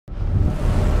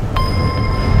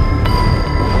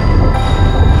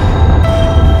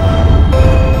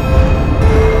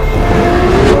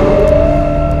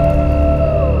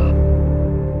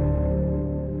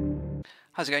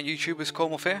How's it going, YouTubers?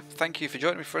 Cornwolf here. Thank you for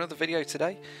joining me for another video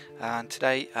today. And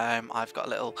today I've got a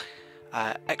little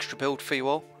extra build for you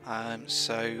all.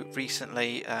 So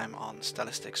recently on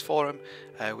Stellistics forum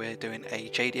we're doing a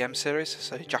JDM series,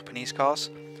 so Japanese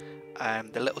cars.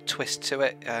 The little twist to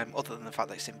it, other than the fact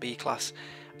that it's in B class,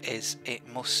 is it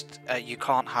must you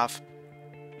can't have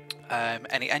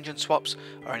any engine swaps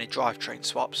or any drivetrain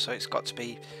swaps, so it's got to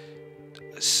be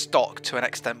stock to an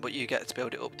extent, but you get to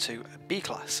build it up to a B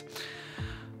class.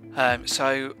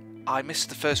 So I missed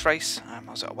the first race. I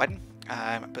was at a wedding,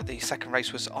 but the second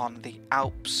race was on the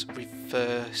Alps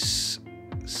reverse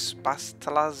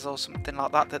Spastelas or something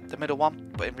like that, the middle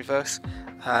one, but in reverse.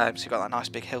 So you've got that nice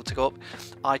big hill to go up.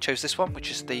 I chose this one, which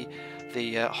is the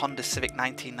Honda Civic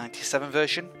 1997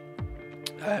 version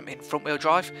in front wheel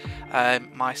drive.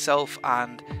 Myself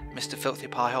and Mr. Filthy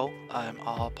Piehole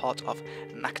are part of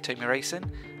Nakatomi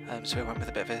Racing, so we went with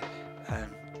a bit of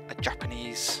a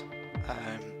Japanese.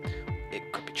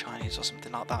 It could be Chinese or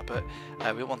something like that, but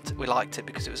we liked it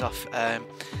because it was off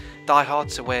Die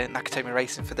Hard. So we're Nakatomi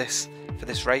Racing for this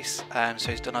race.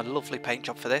 So he's done a lovely paint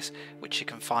job for this, which you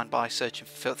can find by searching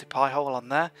for Filthy Piehole on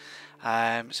there.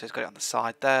 So he's got it on the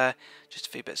side there, just a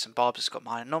few bits and bobs. It's got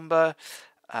my number,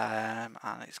 and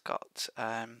it's got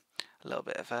a little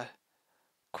bit of a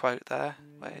quote there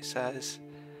where it says,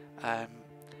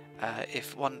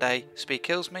 "If one day speed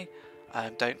kills me,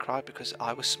 don't cry because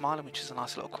I was smiling," which is a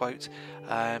nice little quote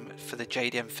for the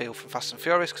JDM feel from Fast and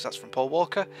Furious, because that's from Paul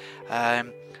Walker.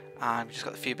 And we've just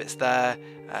got a few bits there,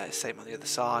 same on the other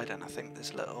side, and I think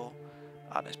there's a little,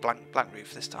 it's blank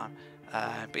roof this time.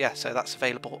 But yeah, so that's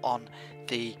available on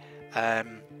the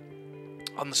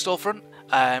storefront.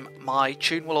 My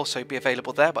tune will also be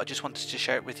available there, but I just wanted to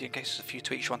share it with you in case there's a few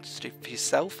tweaks you wanted to do for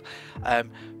yourself.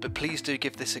 But please do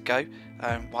give this a go.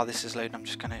 While this is loading, I'm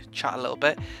just going to chat a little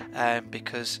bit,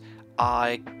 because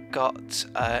I got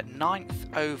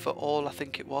 9th overall, I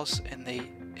think it was, in the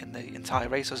entire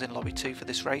race. I was in lobby 2 for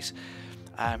this race.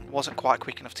 Wasn't quite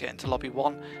quick enough to get into lobby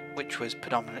 1, which was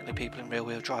predominantly people in rear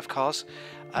wheel drive cars.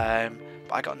 But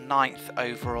I got 9th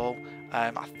overall.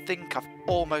 I think I've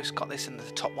almost got this in the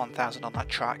top 1,000 on that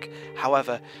track.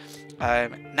 However,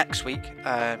 next week,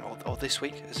 or this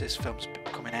week, as this film's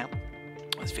coming out,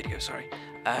 this video, sorry,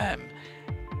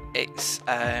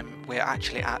 we're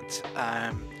actually at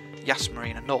Yas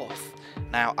Marina North.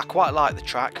 Now, I quite like the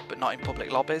track, but not in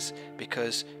public lobbies,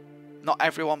 because not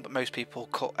everyone, but most people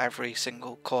cut every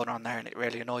single corner on there, and it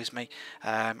really annoys me.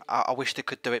 I wish they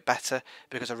could do it better,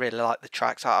 because I really like the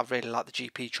tracks. I really like the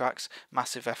GP tracks.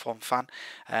 Massive F1 fan.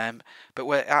 But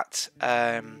we're at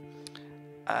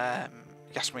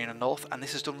Yas Marina North, and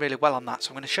this has done really well on that. So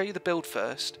I'm going to show you the build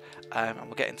first, and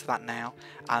we'll get into that now,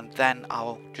 and then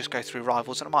I'll just go through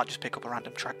rivals, and I might just pick up a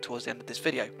random track towards the end of this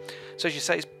video. So as you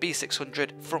say, it's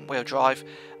B600 front wheel drive.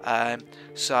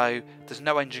 So there's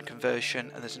no engine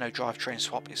conversion and there's no drivetrain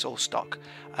swap, it's all stock.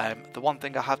 The one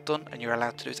thing I have done, and you're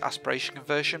allowed to do, is aspiration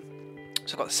conversion.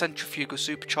 So I've got the centrifugal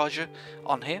supercharger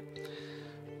on here.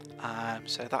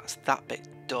 So that's that bit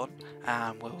done,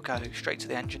 and we'll go straight to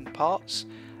the engine parts.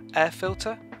 Air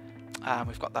filter,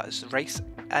 we've got that as the race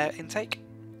air intake.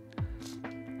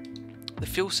 The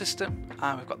fuel system,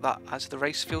 we've got that as the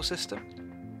race fuel system.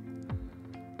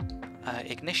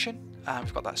 Ignition,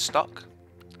 we've got that stock.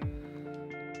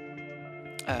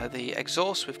 The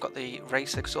exhaust, we've got the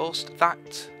race exhaust.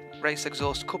 That race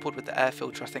exhaust, coupled with the air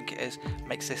filter, I think it is,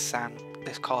 makes this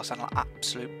car sound like an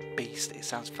absolute beast. It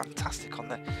sounds fantastic on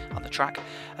the track.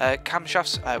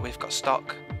 Camshafts, we've got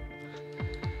stock.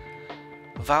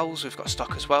 Valves, we've got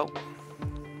stock as well.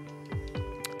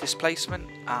 Displacement,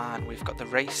 and we've got the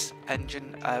race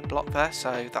engine block there,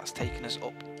 so that's taken us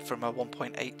up from a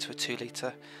 1.8 to a 2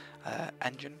 litre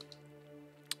engine.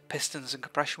 Pistons and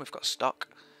compression, we've got stock.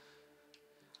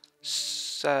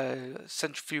 So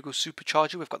centrifugal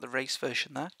supercharger, we've got the race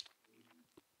version there.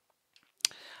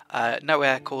 No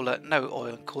air cooler, no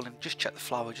oil cooling, just check the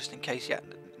flywheel just in case. Yeah,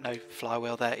 no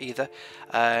flywheel there either.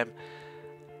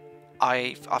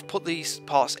 I've put these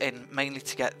parts in mainly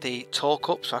to get the torque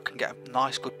up, so I can get a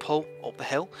nice good pull up the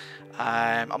hill.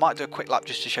 I might do a quick lap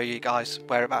just to show you guys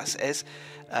whereabouts it is,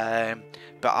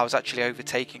 but I was actually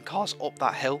overtaking cars up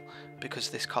that hill because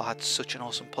this car had such an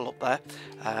awesome pull up there.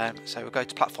 So we'll go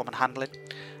to platform and handling.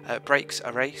 Brakes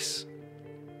are race.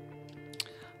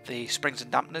 The springs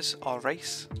and dampeners are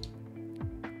race.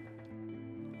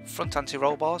 Front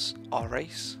anti-roll bars are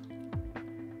race.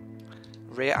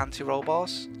 Rear anti-roll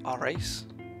bars are race.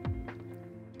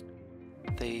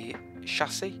 The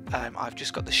chassis, I've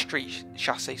just got the street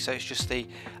chassis, so it's just the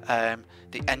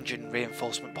engine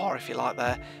reinforcement bar, if you like,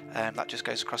 there. That just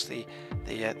goes across the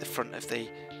front of the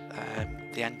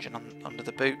the engine under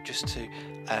the boot, just to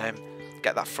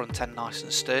get that front end nice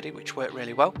and sturdy, which worked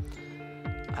really well.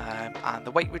 And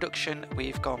the weight reduction,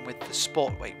 we've gone with the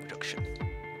sport weight reduction.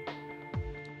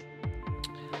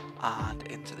 And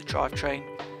into the drivetrain,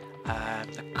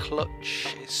 the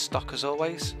clutch is stock as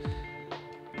always.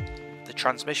 The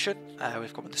transmission,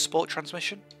 we've gone with the sport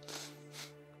transmission.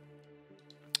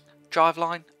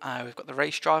 Driveline, we've got the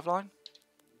race driveline.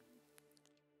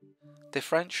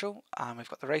 Differential, and we've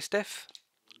got the race diff.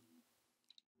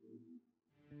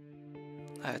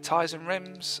 Tyres and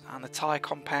rims, and the tyre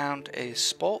compound is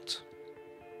sport.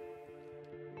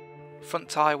 Front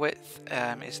tyre width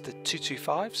is the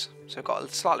 225s, so we've got a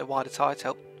slightly wider tyre to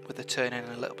help with the turning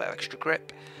and a little bit of extra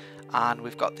grip. And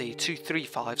we've got the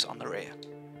 235s on the rear,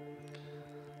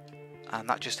 and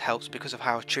that just helps because of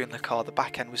how I've tuned the car. The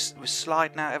back end was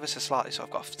sliding out ever so slightly, so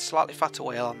I've got a slightly fatter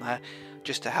wheel on there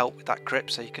just to help with that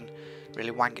grip, so you can really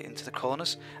wang it into the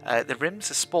corners. The rims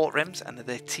are sport rims, and they're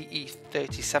the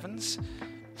TE37s,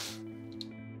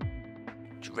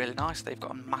 which are really nice. They've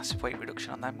got a massive weight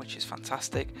reduction on them, which is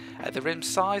fantastic. The rim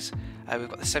size, we've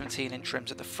got the 17-inch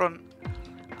rims at the front,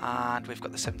 and we've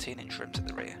got the 17-inch rims at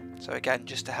the rear. So again,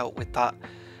 just to help with that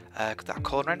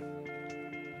cornering.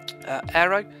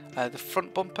 Aero, the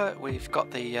front bumper, we've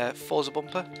got the Froza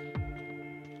bumper.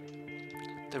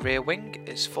 The rear wing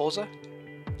is Froza,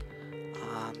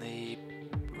 and the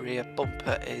rear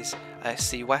bumper is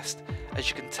C West. As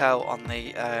you can tell on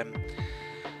the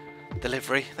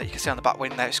livery that you can see on the back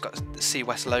wing there, it's got the C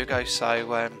West logo,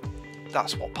 so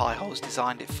that's what Pi-hole's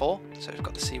designed it for. So we've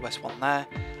got the C West one there,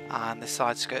 and the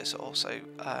side skirts are also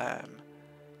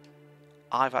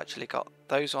I've actually got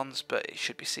those ones, but it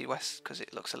should be C West because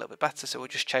it looks a little bit better, so we'll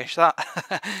just change that.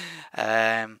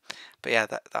 But yeah,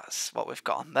 that's what we've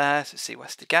got on there, so C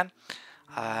West again.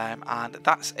 And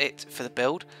that's it for the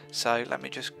build. So let me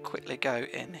just quickly go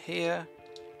in here,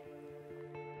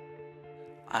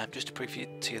 just to prove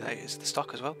to you that it's the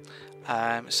stock as well.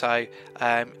 After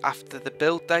the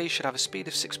build day, you should have a speed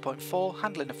of 6.4,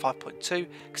 handling of 5.2,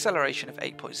 acceleration of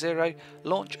 8.0,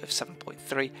 launch of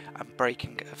 7.3, and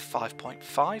braking of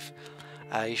 5.5.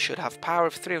 You should have power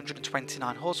of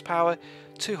 329 horsepower,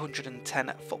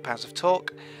 210 foot-pounds of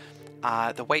torque.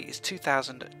 The weight is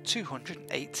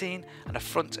 2,218 and a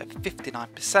front of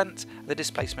 59%, the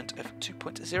displacement of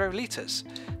 2.0 litres.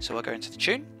 So we'll go into the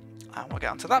tune and we'll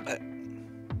get onto that bit.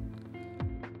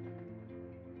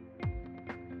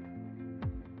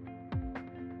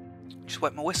 Just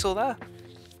wet my whistle there.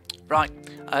 Right,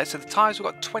 so the tyres,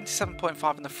 we've got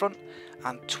 27.5 in the front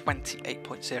and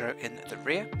 28.0 in the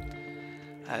rear.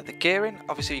 The gearing,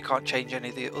 obviously you can't change any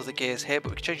of the other gears here, but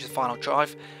we can change the final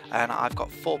drive, and I've got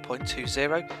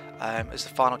 4.20 as the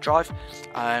final drive.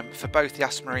 For both the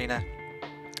Aston Marina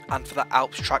and for that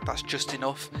Alps track, that's just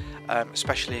enough,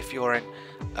 especially if you're in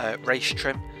race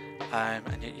trim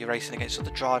and you're racing against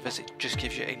other drivers. It just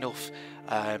gives you enough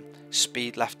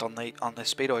speed left on the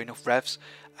speed, or enough revs,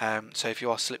 so if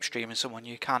you are slipstreaming someone,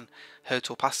 you can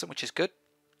hurtle past them, which is good.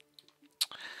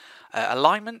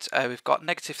 Alignment, we've got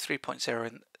negative 3.0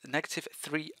 and negative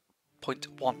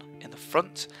 3.1 in the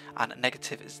front, and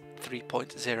negative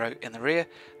 3.0 in the rear.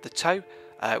 The toe,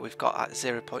 we've got at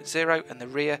 0.0, and the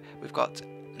rear we've got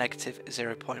negative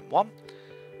 0.1.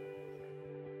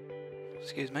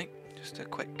 Excuse me, just a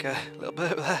quick little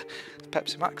bit there.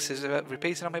 Pepsi Max is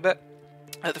repeating on me a bit.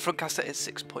 The front caster is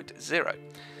 6.0.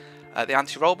 The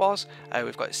anti-roll bars,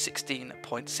 we've got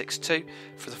 16.62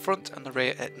 for the front, and the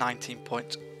rear at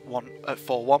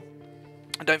 19.41.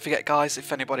 And don't forget, guys,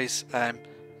 if anybody's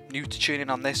new to tuning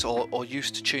on this, or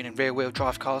used to tuning rear wheel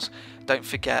drive cars, don't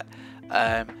forget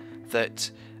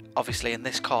that obviously in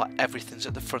this car everything's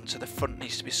at the front, so the front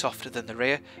needs to be softer than the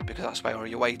rear, because that's where all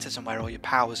your weight is and where all your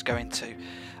power's going to.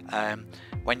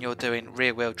 When you're doing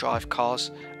rear wheel drive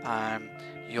cars,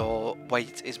 your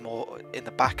weight is more in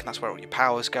the back, and that's where all your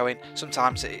power's going.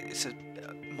 Sometimes it's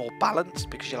more balanced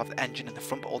because you'll have the engine in the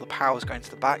front, but all the power's going to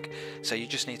the back, so you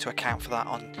just need to account for that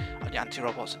on your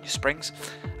anti-robots and your springs.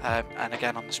 And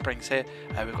again, on the springs here,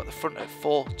 we've got the front at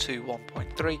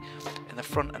 421.3 in the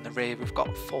front, and the rear we've got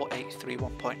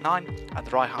 4831.9, and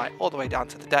the ride height all the way down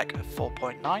to the deck at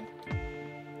 4.9.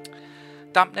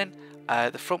 Dampening,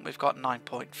 the front we've got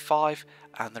 9.5,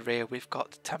 and the rear we've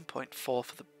got 10.4 for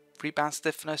the rebound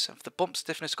stiffness, and for the bump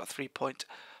stiffness got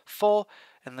 3.4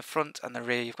 in the front, and the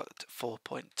rear you've got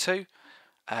 4.2.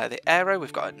 The aero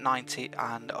we've got at 90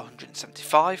 and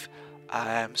 175,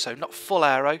 so not full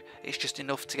aero, it's just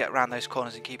enough to get around those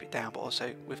corners and keep it down, but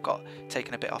also we've got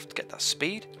taken a bit off to get that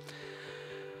speed.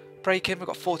 Braking, we've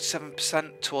got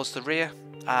 47% towards the rear,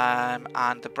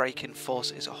 and the braking force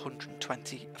is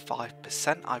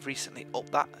 125%. I've recently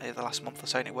upped that over the last month or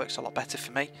so, and it works a lot better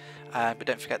for me. But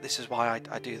don't forget, this is why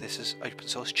I do this as open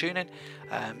source tuning,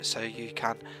 so you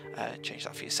can change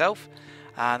that for yourself.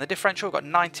 And the differential, we've got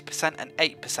 90% and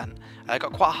 8%.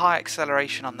 Got quite a high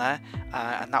acceleration on there,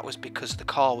 and that was because the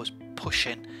car was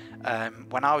pushing.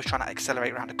 When I was trying to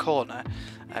accelerate around a corner,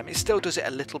 it still does it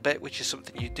a little bit, which is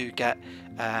something you do get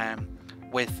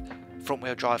with front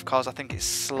wheel drive cars. I think it's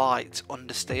slight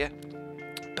understeer,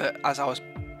 but as I was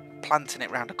planting it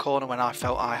round a corner, when I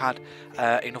felt I had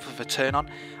enough of a turn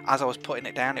on, as I was putting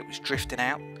it down, it was drifting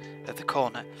out of the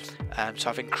corner.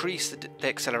 So I've increased the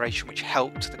acceleration, which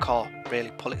helped the car really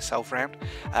pull itself round,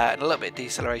 and a little bit of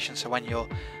deceleration, so when you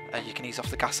can ease off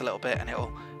the gas a little bit and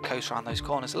it'll coast around those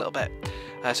corners a little bit.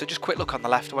 So just quick look on the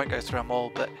left, I won't go through them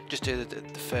all, but just do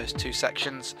the first two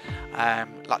sections.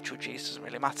 Lateral G's doesn't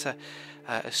really matter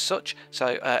as such.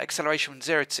 So acceleration from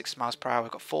 0 to 60 miles per hour,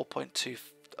 we've got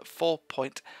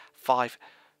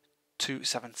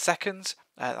 4.527 seconds.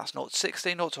 That's 0 to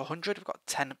 60, 0 to 100, we've got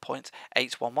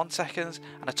 10.811 seconds,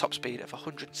 and a top speed of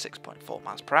 106.4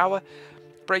 miles per hour.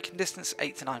 Braking distance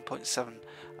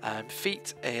 89.7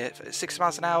 feet at 60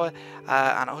 miles an hour,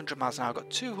 and 100 miles an hour, got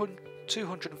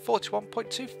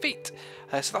 241.2 feet.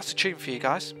 So that's a tune for you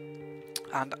guys.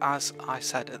 And as I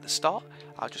said at the start,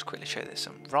 I'll just quickly show you there's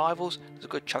some rivals. There's a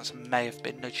good chance I may have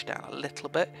been nudged down a little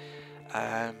bit.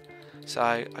 So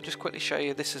I'll just quickly show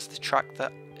you, this is the track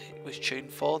that it was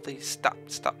tuned for, the Stat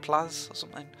Plaz or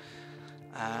something.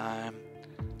 And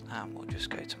we'll just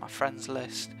go to my friends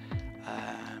list.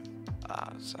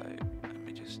 So let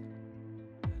me just,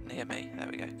 near me, there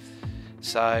we go.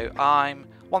 So I'm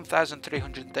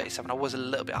 1,337. I was a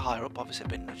little bit higher up, obviously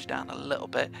I've been nudged down a little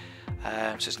bit.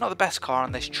 So it's not the best car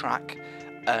on this track,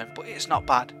 but it's not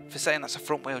bad. For saying that's a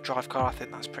front wheel drive car, I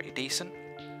think that's pretty decent.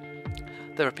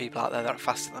 There are people out there that are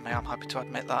faster than me, I'm happy to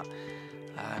admit that.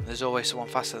 There's always someone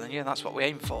faster than you, and that's what we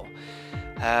aim for.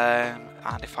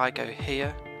 And if I go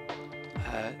here,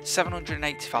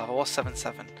 785, I was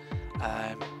 77.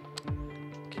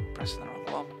 Keep pressing the wrong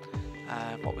one.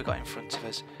 What we got in front of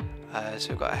us, so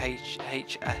we've got a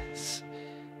HS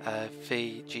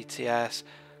V GTS,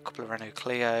 a couple of Renault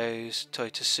Clios,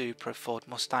 Toyota Supra, Ford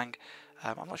Mustang.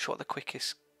 I'm not sure what the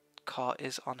quickest car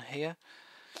is on here.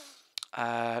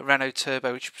 Renault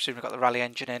Turbo, which presumably got the rally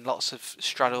engine in, lots of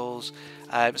straddles.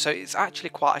 So it's actually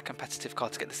quite a competitive car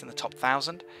to get this in the top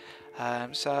 1,000.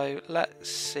 So let's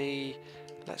see,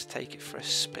 let's take it for a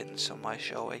spin somewhere,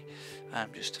 shall we?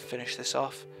 Just to finish this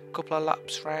off. A couple of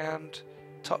laps round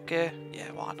top gear,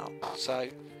 yeah, why not? So,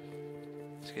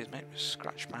 excuse me, just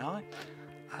scratch my eye.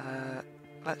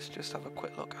 Let's just have a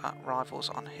quick look at rivals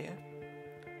on here.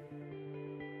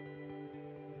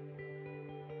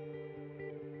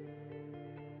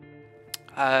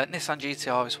 Nissan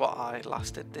GTR is what I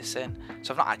last did this in,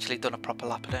 so I've not actually done a proper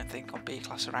lap, I don't think, on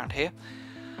B-Class around here.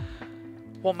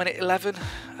 1 minute 11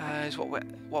 is what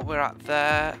we're at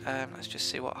there. Let's just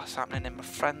see what's happening in my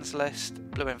friends list.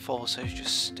 Blue Enforcer is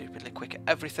just stupidly quick at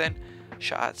everything.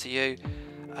 Shout out to you.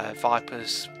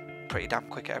 Viper's pretty damn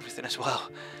quick at everything as well.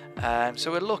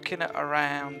 So we're looking at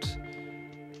around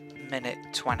minute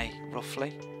 20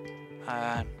 roughly.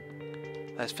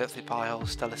 There's Filthy Piehole,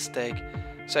 Stella Stig.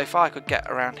 So if I could get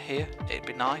around here, it'd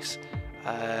be nice.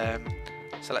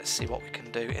 So let's see what we can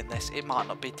do in this. It might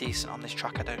not be decent on this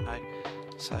track, I don't know.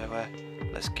 So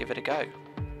let's give it a go.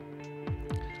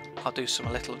 I'll do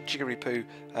some little jiggery poo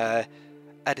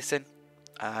editing,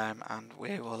 and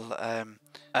we will.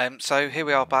 So here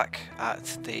we are back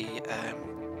at the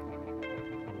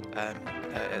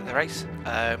race,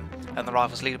 and the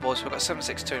rivals leaderboards. So we've got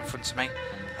 762 in front of me.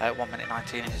 1 minute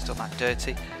 19, he's done that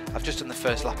dirty. I've just done the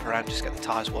first lap around just to get the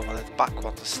tyres warm, although the back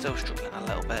ones are still struggling a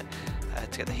little bit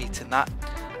to get the heat in that.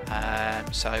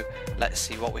 So let's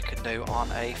see what we can do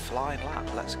on a flying lap.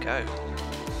 Let's go.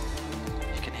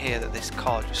 You can hear that this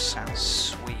car just sounds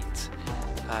sweet.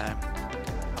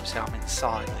 Obviously I'm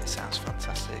inside and it sounds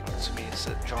fantastic. To me it's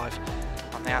a drive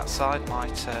on the outside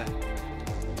might I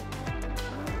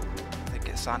think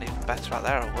it sounds even better out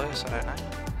there or worse, I don't know.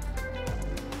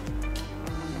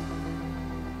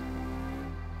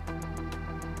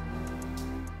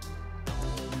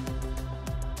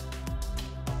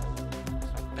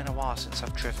 Since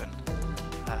I've driven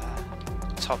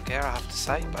Top Gear, I have to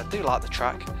say, but I do like the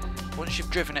track. Once you've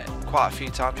driven it quite a few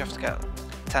times, you have to get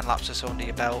 10 laps or so under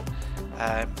your belt.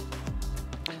 I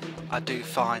do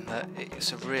find that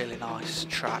it's a really nice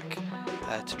track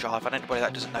to drive. And anybody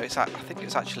that doesn't know, I think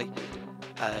it's actually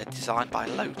designed by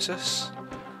Lotus.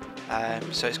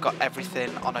 So it's got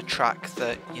everything on a track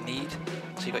that you need.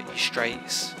 So you've got your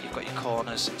straights, you've got your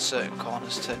corners and certain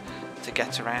corners to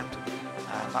get around.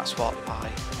 And that's what I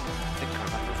think I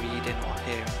remember reading or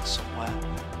hearing somewhere.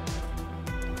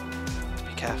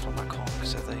 Be careful on that corner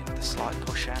because of the slight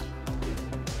push out.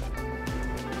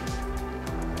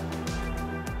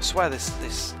 I swear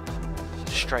this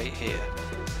straight here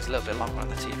is a little bit longer on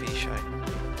the TV show.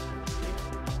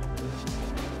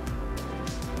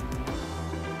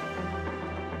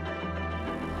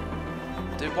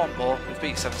 Do one more with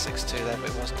B762 there, but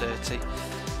it was dirty.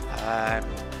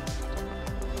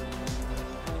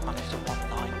 Managed at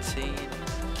 119.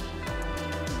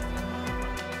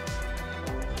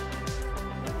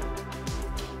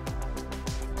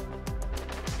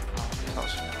 Oh, that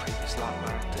was from the previous lap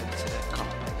where I dirtied it.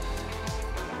 Can't remember.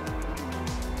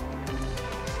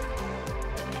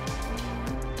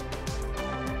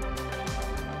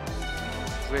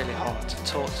 Really hard to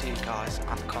talk to you guys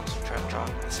and concentrate on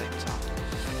driving at the same time.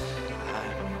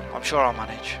 I'm sure I'll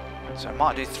manage. So I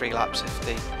might do 3 laps if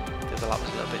the other lap was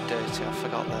a little bit dirty. I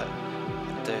forgot that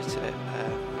I dirtied it.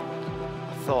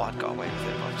 I thought I'd got away with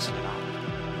it, but obviously not.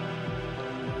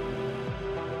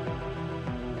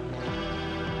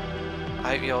 I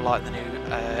hope you all like the new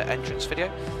entrance video.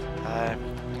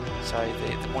 So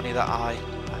the money that I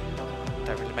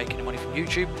don't really make any money from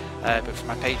YouTube, but from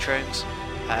my patrons,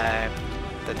 that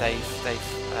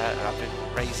I've been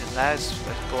raising theirs.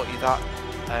 I've brought you that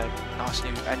nice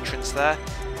new entrance there.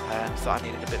 Thought I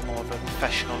needed a bit more of a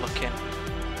professional looking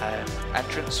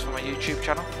entrance for my YouTube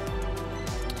channel.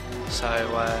 So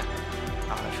I've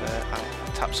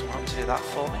tapped someone on to do that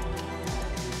for me,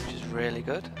 which is really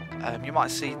good. You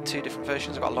might see 2 different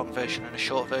versions. I've got a long version and a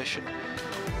short version.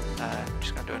 I'm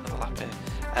just going to do another lap here.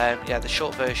 Yeah, the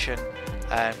short version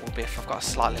will be if I've got a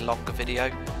slightly longer video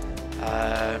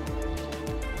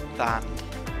than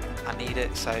I need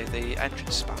it. So the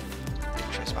entrance is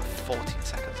about 14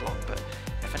 seconds long, but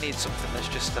if I need something that's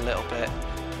just a little bit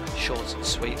short and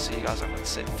sweet, so you guys aren't going to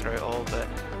sit through it all, but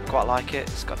I quite like it.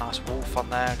 It's got a nice wolf on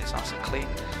there and it's nice and clean.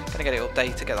 Going to get it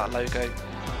updated, get that logo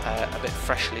a bit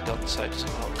freshly done so it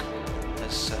doesn't look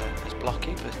as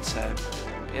blocky, but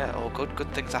yeah, all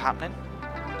good things are happening.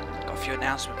 Got a few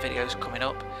announcement videos coming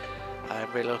up.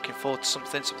 Really looking forward to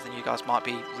something you guys might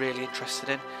be really interested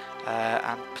in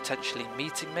and potentially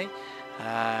meeting me,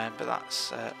 but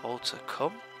that's all to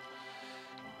come.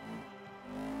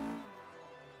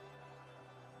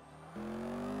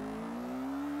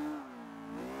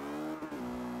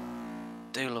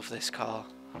 Do love this car.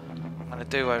 I'm going to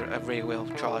do a rear wheel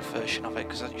drive version of it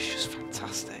because it's just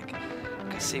fantastic. I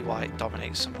can see why it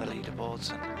dominates some of the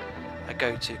leaderboards and a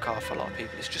go-to car for a lot of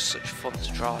people. It's just such fun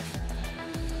to drive.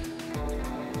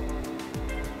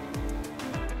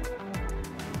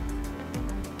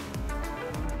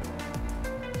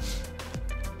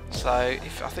 So I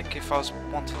think if I was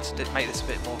wanting to make this a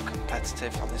bit more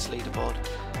competitive on this leaderboard,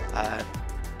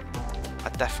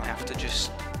 I'd definitely have to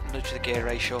just nudge the gear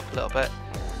ratio up a little bit.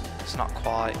 It's not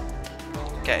quite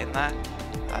getting there,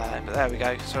 but there we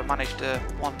go. So I managed a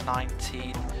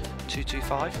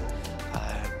 119.225.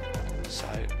 So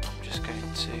I'm just going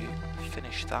to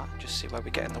finish that, just see where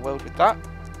we get in the world with that.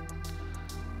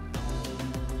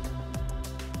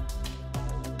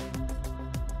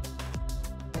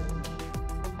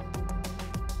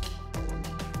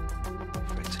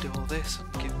 For it to do all this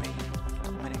and give me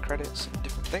many credits and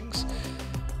different things.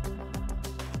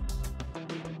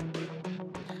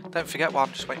 Don't forget, while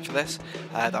I'm just waiting for this,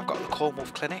 that I've got the Cornwall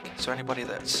Clinic, so anybody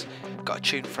that's got a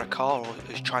tune for a car or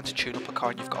who's trying to tune up a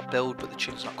car and you've got a build but the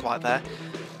tune's not quite there,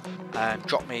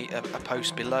 drop me a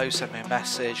post below, send me a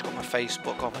message, got my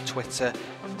Facebook, on my Twitter,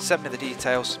 send me the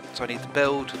details. So I need the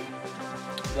build,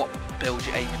 what build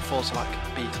you're aiming for, so like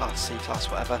B class, C class,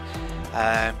 whatever,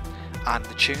 and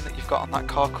the tune that you've got on that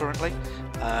car currently,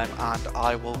 and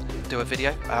I will do a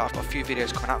video. I've got a few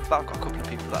videos coming out for that. I've got a couple of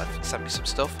people that have sent me some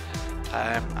stuff.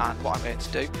 And what I'm going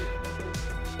to do,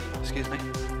 excuse me,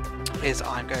 is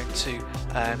I'm going to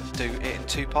do it in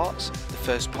 2 parts. The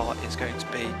first part is going to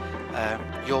be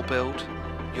your build,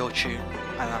 your tune,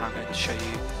 and then I'm going to show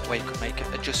you where you can make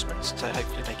adjustments to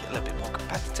hopefully make it a little bit more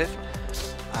competitive,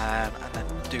 and then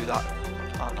do that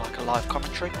on like a live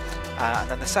commentary. And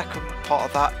then the second part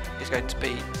of that is going to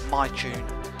be my tune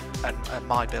and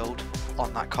my build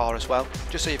on that car as well,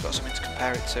 just so you've got something to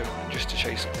compare it to, and just to show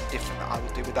you something different that I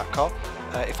would do with that car.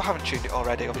 If I haven't tuned it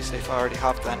already, obviously if I already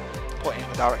have, then point in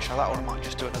the direction of that, or I might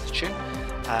just do another tune.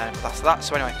 That's that.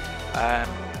 So anyway,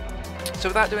 so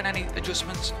without doing any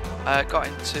adjustments, got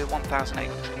into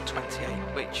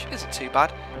 1,828, which isn't too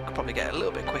bad. Could probably get it a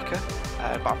little bit quicker,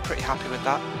 but I'm pretty happy with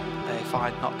that. if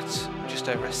I knocked just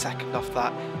over a second off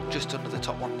that, just under the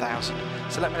top 1000.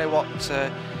 So let me know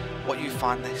what you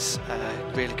find this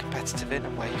really competitive in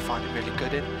and where you find it really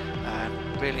good in.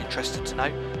 Really interested to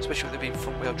know, especially with it being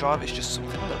front wheel drive. It's just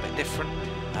something a little bit different.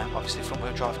 Obviously front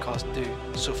wheel drive cars do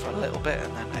suffer a little bit,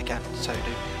 and then again so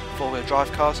do four wheel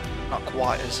drive cars, not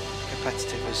quite as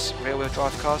competitive as rear wheel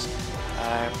drive cars.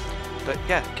 But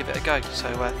yeah, give it a go.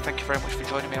 So thank you very much for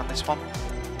joining me on this one.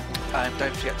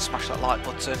 Don't forget to smash that like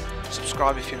button,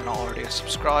 subscribe if you're not already a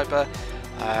subscriber,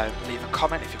 leave a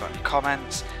comment if you've got any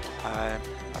comments.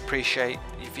 Appreciate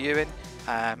you viewing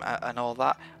and all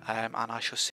that, and I shall see